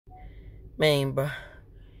Man, bro.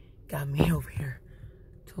 Got me over here.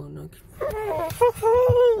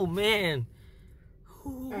 Oh, man.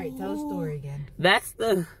 Alright, tell the story again.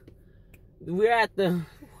 We're at the...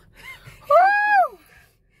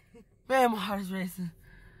 Man, my heart is racing.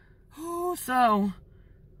 So,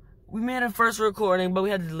 we made a first recording, but we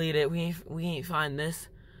had to delete it. We ain't find this.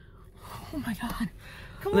 Oh, my God.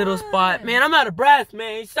 Little spot. Man, I'm out of breath,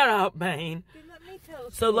 man. Shut up, man. Dude, let me tell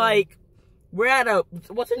the So, story. like... We're at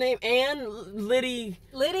what's her name?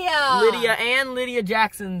 Lydia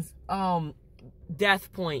Jackson's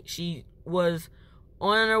death point. She was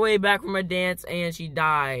on her way back from a dance and she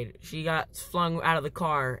died. She got flung out of the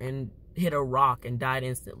car and hit a rock and died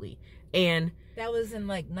instantly. And that was in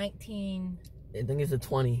like I think it's a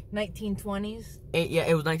 1920s. Yeah,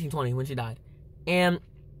 it was 1920 when she died. And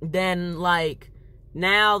then like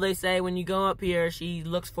now they say when you go up here, she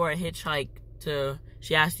looks for a hitchhike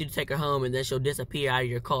she asks you to take her home and then she'll disappear out of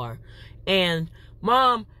your car. And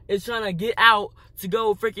Mom is trying to get out to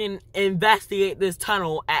go freaking investigate this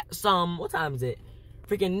tunnel at what time is it?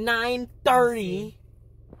 Freaking 9:30.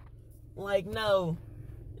 Like, no.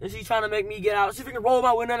 And she's trying to make me get out. She freaking rolled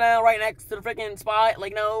my window down right next to the freaking spot.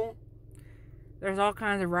 Like, no. There's all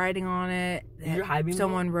kinds of writing on it. You're hyping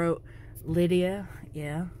Someone wrote Lydia,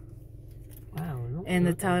 yeah. Wow. In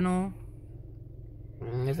the tunnel.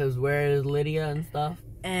 It says, where is Lydia and stuff.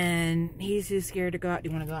 And he's too scared to go out. Do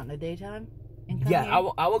you want to go out in the daytime? Yeah,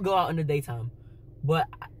 I will go out in the daytime. But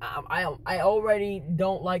I already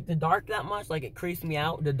don't like the dark that much. Like, it creeps me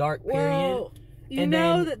out, the dark period. Well, you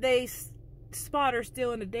know that they spot her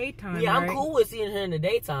still in the daytime, yeah, right? I'm cool with seeing her in the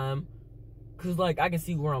daytime. Because, like, I can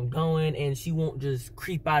see where I'm going. And she won't just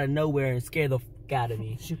creep out of nowhere and scare the fuck out of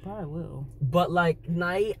me. She probably will. But, like,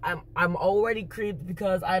 night, I'm already creeped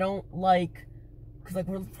because I don't like... Because, like,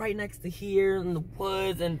 we're right next to here in the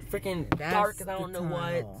woods and freaking dark because I don't know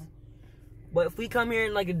what. But if we come here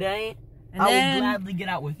in, like, a day, I will gladly get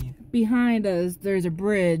out with you. Behind us, there's a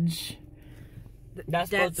bridge.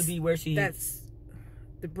 That's supposed to be where she... That's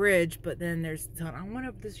the bridge, but then there's the tunnel. I wonder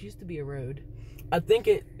if this used to be a road. I think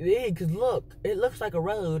it is, because look, it looks like a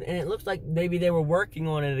road, and it looks like maybe they were working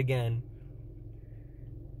on it again.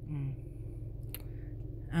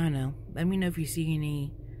 I don't know. Let me know if you see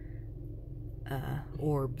any...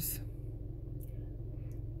 orbs.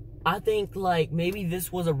 I think like maybe this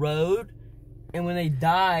was a road and when they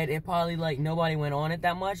died it probably like nobody went on it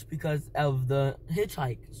that much because of the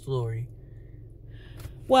hitchhike story.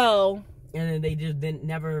 Well, and then they just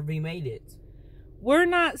never remade it. We're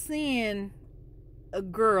not seeing a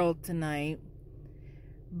girl tonight,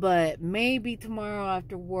 but maybe tomorrow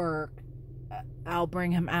after work I'll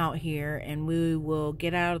bring him out here and we will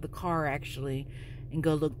get out of the car actually and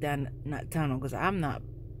go look down that tunnel, because I'm not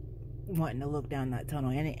wanting to look down that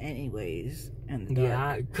tunnel anyways in the dark.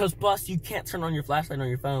 Yeah, because plus you can't turn on your flashlight on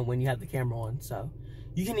your phone when you have the camera on, so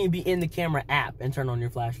you can even be in the camera app and turn on your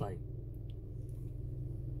flashlight.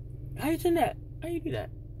 How you turn that? How you do that?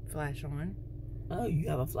 Flash on. Oh, you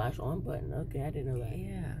have a flash on button. Okay, I didn't know that.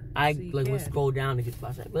 Yeah. I so would scroll down to get the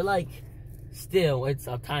flashlight, but like still, it's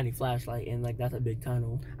a tiny flashlight and like that's a big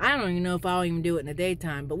tunnel. I don't even know if I'll even do it in the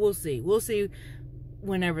daytime, but we'll see. We'll see.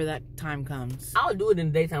 Whenever that time comes. I'll do it in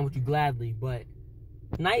the daytime with you gladly, but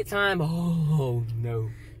nighttime, oh no.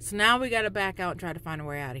 So now we gotta back out and try to find a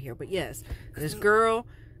way out of here. But yes, this girl,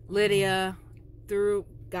 Lydia,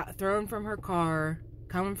 got thrown from her car,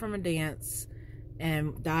 coming from a dance,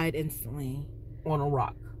 and died instantly. On a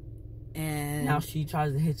rock. And now she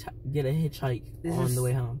tries to get a hitchhike on the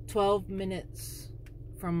way home. 12 minutes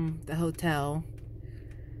from the hotel.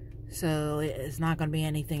 So it's not going to be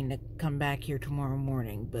anything to come back here tomorrow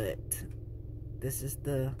morning, but this is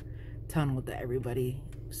the tunnel that everybody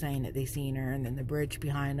saying that they seen her, and then the bridge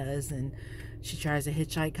behind us, and she tries to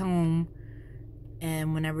hitchhike home,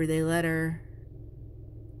 and whenever they let her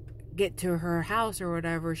get to her house or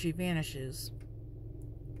whatever, she vanishes,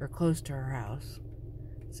 or close to her house.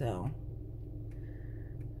 So,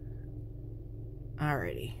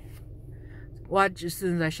 alrighty. Watch, as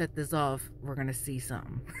soon as I shut this off, we're gonna see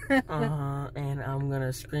something. And I'm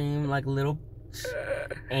gonna scream like a little,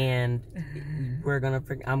 and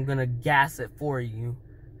I'm gonna gas it for you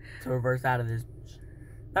to reverse out of this.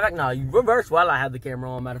 Matter of fact, no, you reverse while I have the camera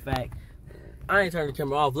on. Matter of fact, I ain't turning the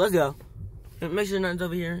camera off. Let's go. Make sure nothing's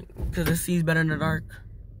over here, because it sees better in the dark.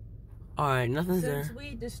 Alright, nothing's there. Since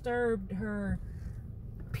we disturbed her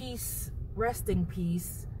resting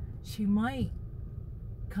peace, she might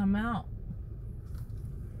come out.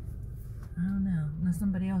 I don't know, unless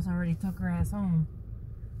somebody else already took her ass home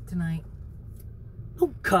tonight.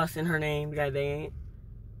 Don't cuss in her name, guy. They ain't.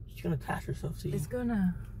 She's gonna attach herself to you. It's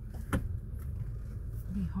gonna.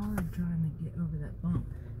 It'd be hard trying to get over that bump.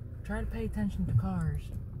 Try to pay attention to cars.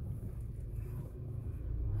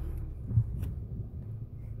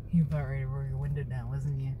 You about ready to roll your window down,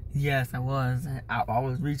 wasn't you? Yes, I was. I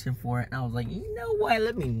was reaching for it, and I was like, you know what?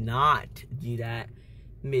 Let me not do that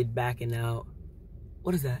mid backing out.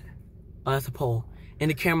 What is that? Oh, that's a pole. In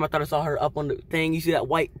the camera, I thought I saw her up on the thing. You see that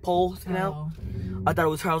white pole sticking out? I thought it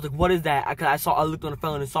was her. I was like, what is that? I looked on the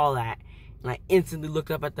phone and saw that. And I instantly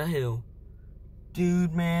looked up at the hill.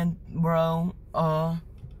 Dude, man, bro.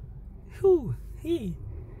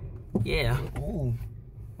 Yeah. Ooh.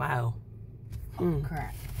 Wow. Oh,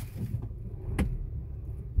 crap.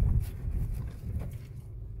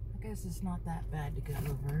 I guess it's not that bad to go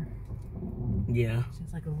over. Yeah. It's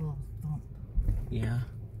just like a little thump. Yeah.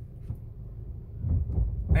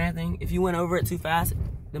 Anything, if you went over it too fast,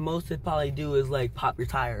 the most it'd probably do is like pop your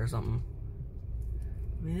tire or something.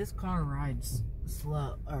 I mean, this car rides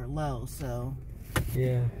slow or low, so.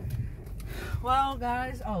 Yeah. Well,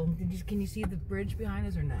 guys, can you see the bridge behind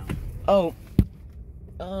us or no? Oh.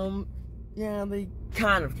 Yeah, they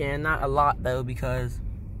kind of can. Not a lot though, because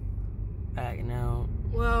backing out.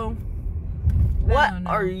 Well. What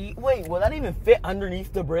are you? Wait, will that even fit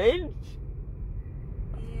underneath the bridge?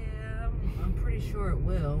 Yeah, I'm pretty sure it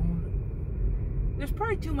will. There's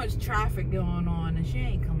probably too much traffic going on, and she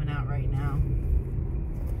ain't coming out right now.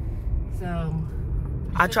 So.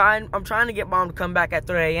 I'm trying to get Mom to come back at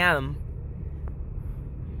 3 a.m.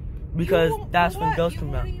 because that's when ghosts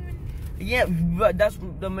come out. Yeah, but that's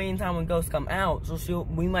the main time when ghosts come out. So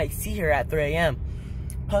we might see her at 3 a.m.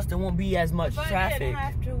 Plus, there won't be as much traffic. I didn't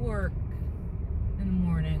have to work in the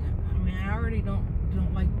morning. I mean, I already don't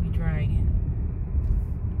like to be trying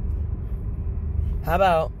it. How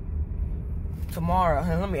about tomorrow?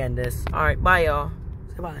 Let me end this. All right, bye, y'all.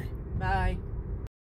 Say bye. Bye.